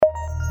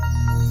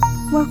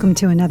Welcome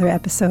to another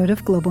episode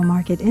of Global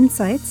Market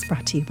Insights,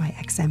 brought to you by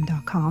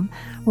XM.com,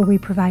 where we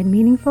provide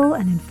meaningful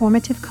and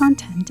informative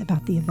content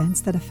about the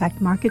events that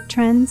affect market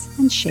trends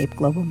and shape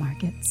global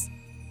markets.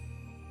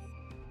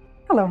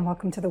 Hello and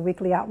welcome to the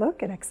Weekly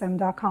Outlook at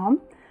XM.com.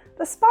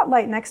 The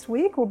spotlight next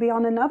week will be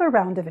on another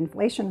round of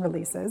inflation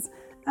releases,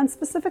 and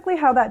specifically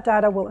how that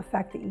data will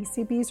affect the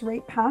ECB's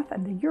rate path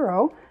and the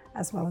euro,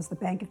 as well as the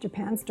Bank of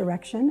Japan's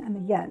direction and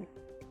the yen.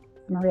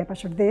 Maria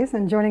Pachurdiz,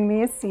 and joining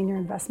me is senior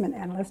investment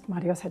analyst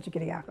Marios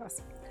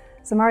Hadjikyriacos.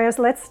 So Marios,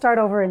 let's start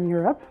over in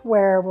Europe,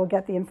 where we'll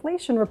get the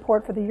inflation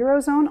report for the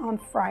Eurozone on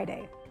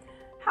Friday.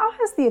 How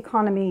has the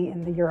economy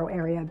in the euro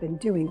area been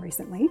doing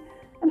recently,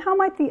 and how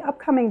might the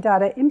upcoming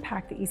data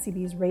impact the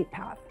ECB's rate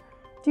path?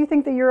 Do you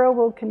think the euro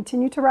will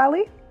continue to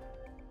rally?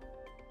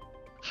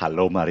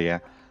 Hello,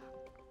 Maria.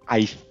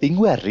 I think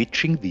we are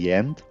reaching the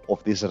end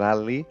of this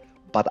rally,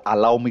 but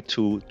allow me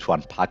to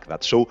unpack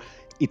that. So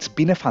it's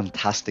been a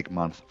fantastic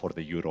month for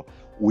the euro.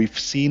 We've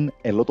seen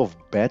a lot of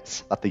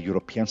bets that the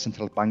European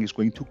Central Bank is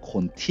going to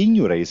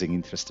continue raising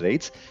interest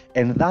rates,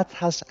 and that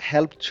has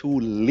helped to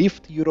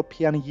lift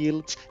European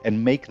yields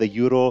and make the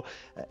euro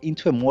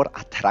into a more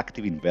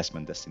attractive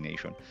investment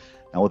destination.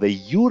 Now, the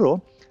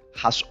euro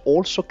has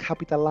also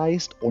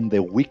capitalized on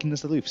the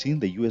weakness that we've seen in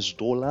the US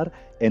dollar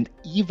and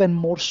even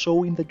more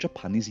so in the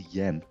Japanese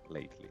yen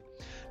lately.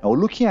 Now,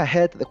 looking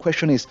ahead, the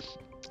question is,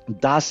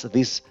 does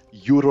this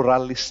euro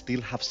rally still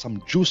have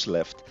some juice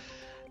left?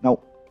 Now,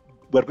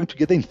 we're going to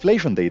get the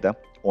inflation data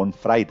on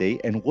Friday,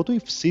 and what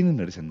we've seen in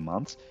recent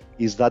months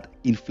is that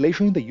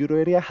inflation in the euro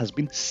area has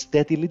been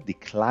steadily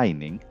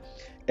declining,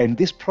 and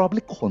this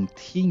probably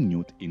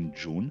continued in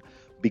June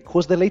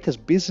because the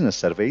latest business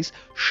surveys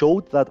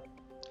showed that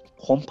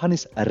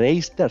companies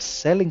raised their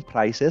selling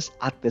prices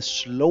at the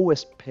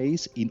slowest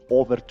pace in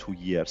over 2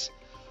 years.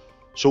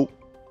 So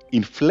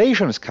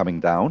inflation is coming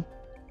down.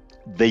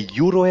 The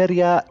euro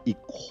area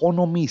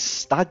economy is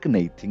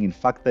stagnating. In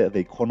fact, the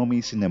economy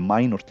is in a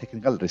minor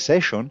technical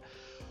recession.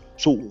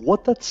 So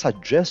what that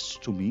suggests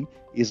to me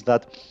is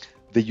that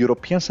the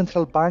European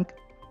Central Bank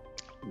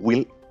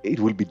it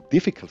will be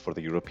difficult for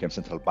the European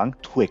Central Bank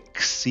to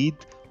exceed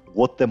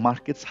what the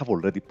markets have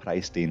already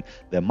priced in.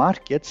 The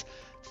markets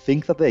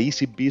think that the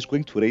ECB is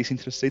going to raise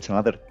interest rates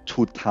another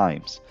 2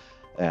 times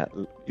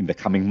in the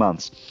coming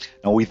months.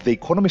 Now, with the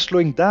economy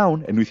slowing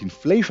down and with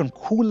inflation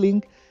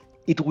cooling,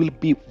 it will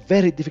be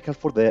very difficult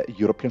for the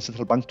European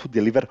Central Bank to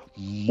deliver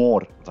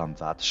more than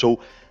that. So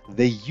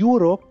the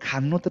euro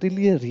cannot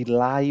really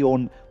rely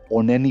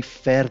on any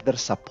further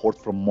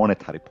support from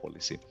monetary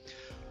policy.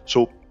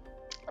 So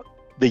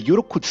the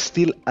euro could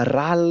still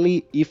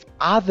rally if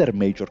other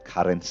major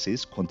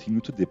currencies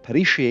continue to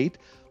depreciate,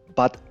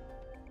 but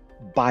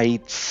by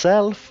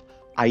itself,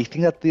 I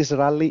think that this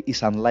rally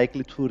is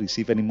unlikely to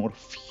receive any more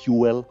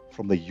fuel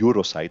from the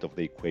euro side of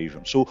the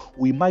equation. So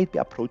we might be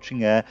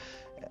approaching a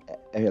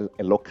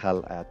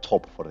local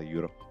top for the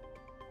euro.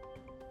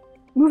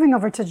 Moving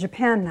over to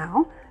Japan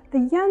now, the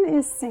yen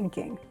is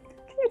sinking.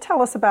 Can you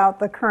tell us about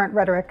the current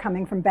rhetoric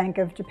coming from Bank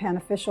of Japan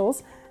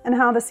officials and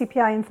how the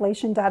CPI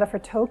inflation data for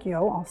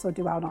Tokyo, also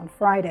due out on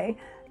Friday,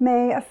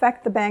 may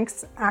affect the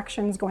bank's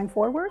actions going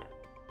forward?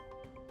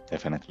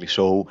 Definitely.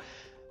 So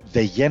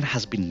the yen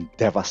has been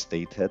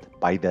devastated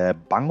by the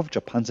Bank of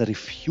Japan's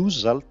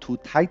refusal to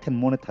tighten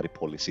monetary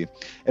policy.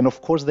 And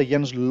of course, the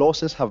yen's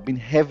losses have been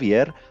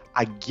heavier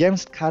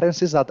against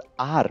currencies that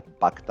are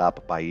backed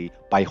up by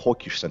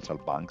hawkish central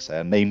banks,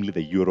 namely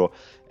the euro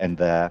and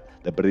the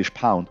British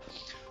pound.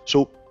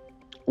 So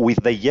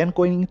with the yen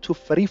going into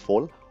free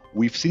fall,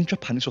 we've seen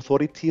Japanese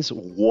authorities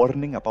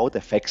warning about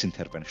FX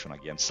intervention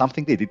again,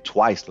 something they did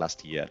twice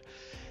last year.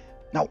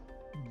 Now,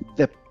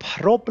 the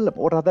problem,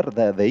 or rather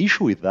the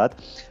issue with that,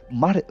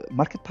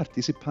 market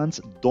participants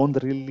don't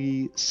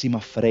really seem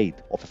afraid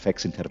of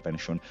FX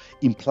intervention.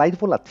 Implied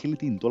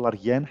volatility in dollar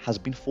yen has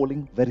been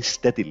falling very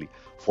steadily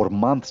for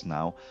months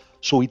now.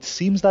 So it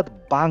seems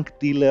that bank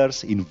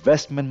dealers,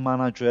 investment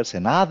managers,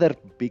 and other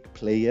big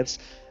players,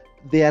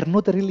 they are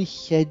not really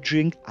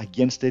hedging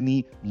against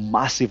any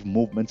massive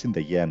movements in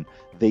the yen.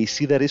 They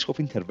see the risk of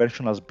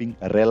intervention as being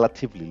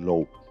relatively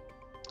low.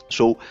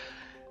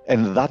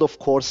 And that, of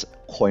course,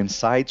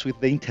 coincides with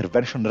the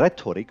intervention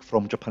rhetoric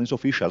from Japanese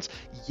officials.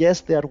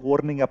 Yes, they are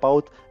warning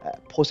about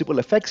possible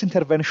FX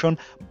intervention,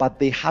 but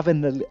they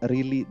haven't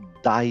really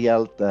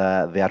dialed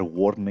their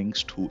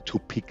warnings to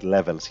peak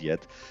levels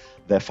yet.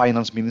 The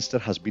finance minister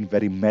has been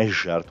very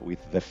measured with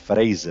the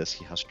phrases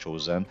he has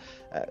chosen.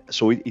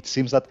 So it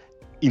seems that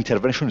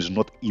intervention is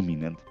not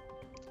imminent.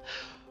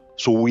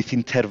 So with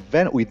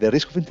the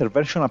risk of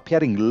intervention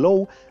appearing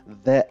low,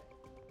 the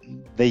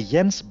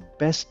yen's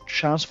best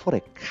chance for a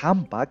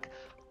comeback,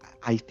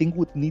 I think,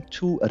 would need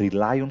to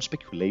rely on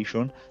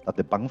speculation that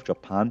the Bank of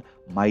Japan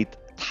might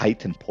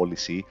tighten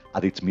policy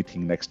at its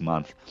meeting next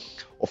month.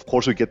 Of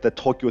course, we get the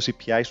Tokyo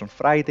CPIs on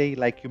Friday,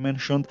 like you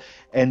mentioned,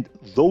 and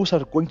those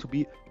are going to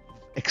be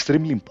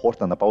extremely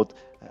important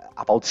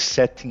about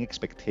setting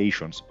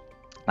expectations.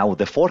 Now,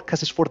 the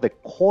forecast is for the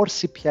core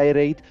CPI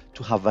rate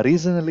to have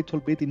risen a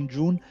little bit in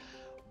June,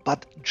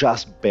 but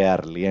just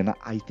barely. And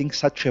I think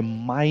such a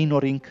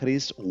minor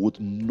increase would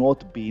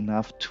not be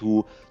enough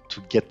to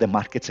get the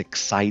markets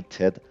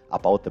excited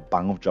about the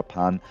Bank of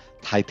Japan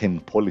tightening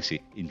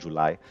policy in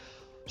July.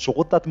 So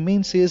what that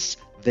means is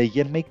the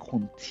yen may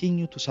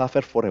continue to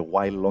suffer for a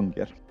while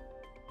longer.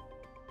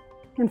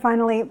 And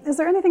finally, is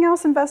there anything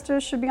else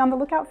investors should be on the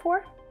lookout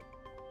for?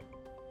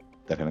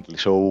 Definitely.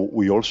 So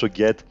we also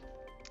get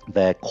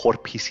the core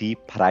PCE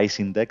price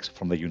index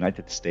from the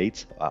United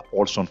States,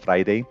 also on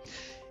Friday.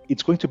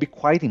 It's going to be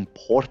quite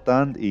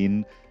important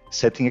in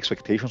setting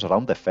expectations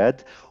around the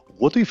Fed.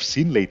 What we've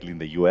seen lately in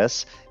the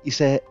US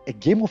is a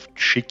game of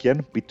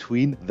chicken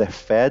between the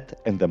Fed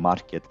and the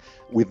market,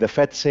 with the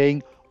Fed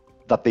saying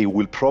that they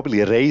will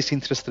probably raise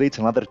interest rates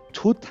another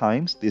 2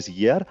 times this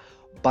year,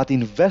 but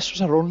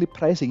investors are only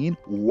pricing in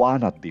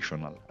 1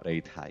 additional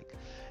rate hike.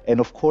 And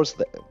of course,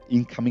 the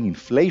incoming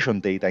inflation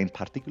data in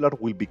particular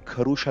will be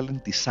crucial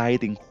in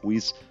deciding who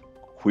is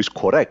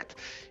correct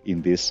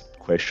in this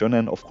question.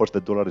 And of course,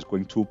 the dollar is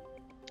going to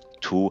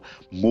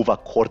move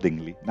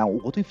accordingly. Now,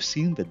 what we've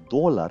seen in the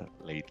dollar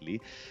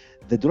lately,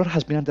 the dollar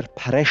has been under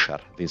pressure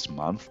this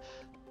month,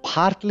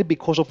 partly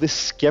because of this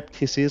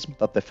skepticism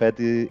that the Fed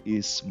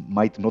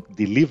might not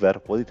deliver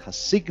what it has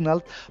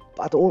signaled,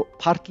 but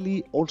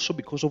partly also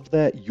because of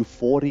the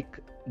euphoric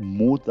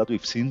mood that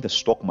we've seen in the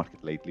stock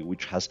market lately,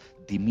 which has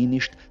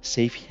diminished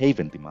safe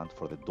haven demand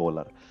for the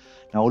dollar.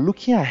 Now,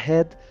 looking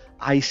ahead,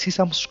 I see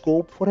some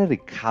scope for a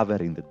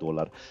recovery in the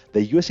dollar.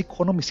 The US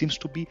economy seems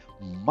to be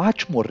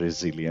much more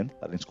resilient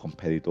than its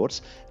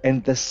competitors,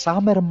 and the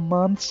summer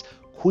months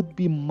could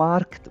be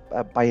marked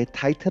by a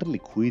tighter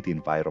liquidity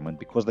environment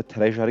because the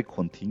Treasury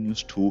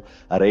continues to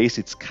raise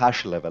its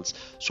cash levels.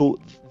 So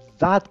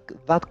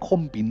that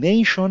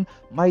combination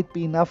might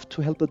be enough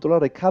to help the dollar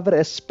recover,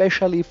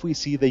 especially if we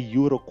see the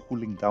euro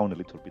cooling down a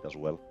little bit as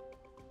well.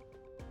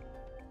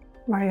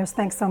 Marios,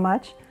 thanks so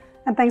much.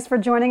 And thanks for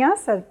joining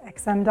us at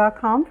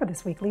XM.com for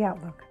this weekly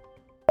outlook.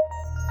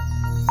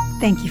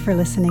 Thank you for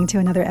listening to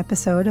another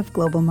episode of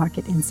Global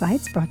Market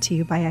Insights brought to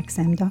you by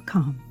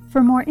XM.com.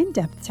 For more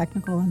in-depth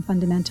technical and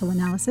fundamental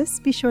analysis,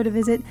 be sure to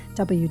visit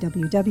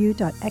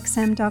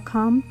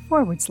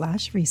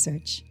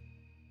www.xm.com/research.